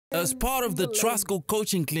As part of the Trustco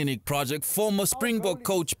Coaching Clinic project, former Springbok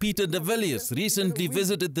coach Peter de Villiers recently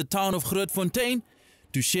visited the town of Grootfontein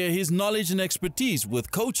to share his knowledge and expertise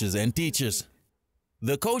with coaches and teachers.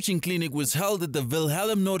 The coaching clinic was held at the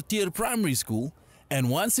Wilhelm Nortier Primary School, and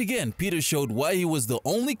once again Peter showed why he was the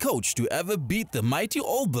only coach to ever beat the mighty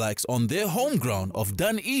All Blacks on their home ground of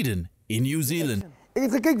Dunedin in New Zealand. Ek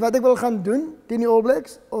het gekyk wat ek wil gaan doen teen die All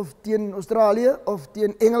Blacks of teen Australië of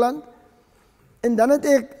teen Engeland. En dan het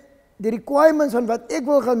ek die requirements van wat ek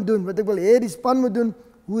wil gaan doen, wat ek wil hê die span moet doen,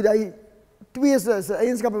 hoe hy twee se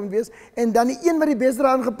eienskappe moet wees en dan die een wat die beste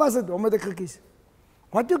daaraan gepas het, hom het ek gekies.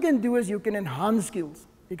 What you can do is you can enhance skills.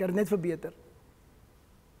 Jy kan dit net verbeter.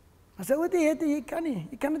 As jy wat jy kan nie.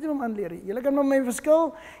 Jy kan dit nie om aanleer nie. Julle kan met my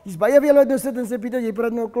verskil. Hier's baie van julle wat nou sit en sê Pieter, jy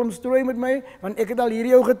praat nou 'n klomp strooi met my, want ek het al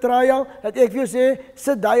hierdie ou getraai al, dat ek vir jou sê,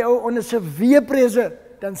 sit daai ou onder severe pressure.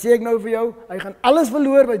 Dan sê ek nou vir jou, hy gaan alles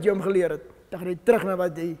verloor wat jy hom geleer het. Dan gaan hy terug na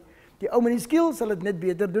wat die ou met die skill sal dit net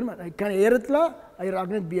beter doen, maar hy kan dit klaar. Hy raak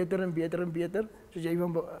net beter en beter en beter soos jy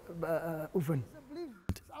hom oefen.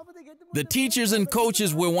 The teachers and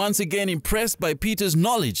coaches were once again impressed by Peter's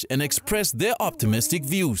knowledge and expressed their optimistic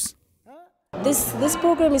views. This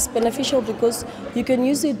program is beneficial because you can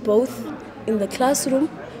use it both in the classroom,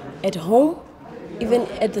 at home, even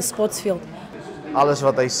at the sports field. Alles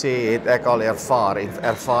wat hy sê het ek al ervaar en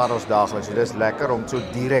ervaar ons daagliks. So dis lekker om so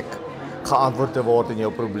direk geantwoord te word in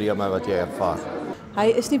jou probleme wat jy ervaar.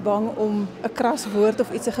 Hy is nie bang om 'n kras woord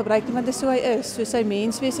of iets te gebruik nie, want dit is so hy is. So sy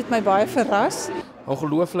menswees het my baie verras.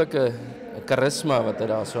 Ongelooflike karisma wat hy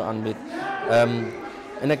daar so aanbied.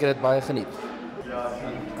 En ek het dit baie geniet.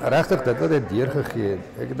 Regtig dit wat hy deurgegee het.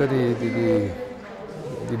 Ek het dat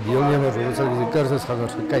die deelnemers, ons het die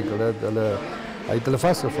kursusgangers gekyk. Hy het hulle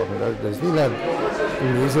vasgevang. Dit is nie dat die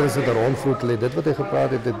mense is dit rondvloed. Dit wat hy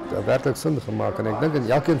gepraat het, het werklik sin gemaak en ek dink in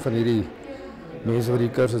elkeen van hierdie mense wat die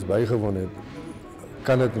kursus bygewoon het,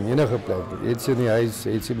 kan dit in enige plek. Het sy in die huis,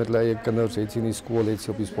 het sy met hulle eie kinders, het sy in die skool, het sy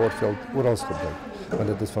op die sportveld oral gebruik. Want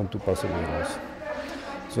dit is van toepassing in ons.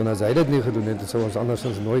 So as hy dit nie gedoen het, sou ons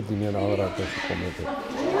andersins nooit nie meer in aanraking gekom het.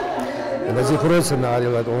 En dat is die groot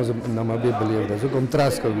scenario wat ons in Namibië beleef. Dat is ook om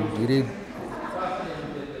Trustco.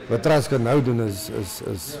 Wat Trustco nou doen is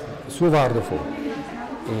so waardevol.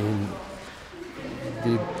 En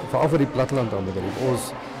veral vir die platteland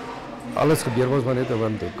aanbetref. Alles gebeur ons maar net 'n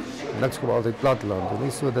windhoek. Niks kom altyd platteland. En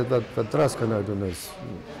nie so dit wat Trustco nou doen is.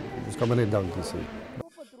 Ons kan maar net dankie sê.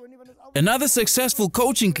 Another successful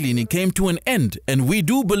coaching clinic came to an end, and we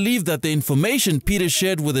do believe that the information Peter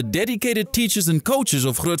shared with the dedicated teachers and coaches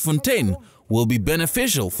of Grootfontein will be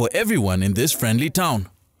beneficial for everyone in this friendly town.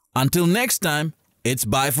 Until next time, it's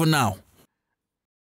bye for now.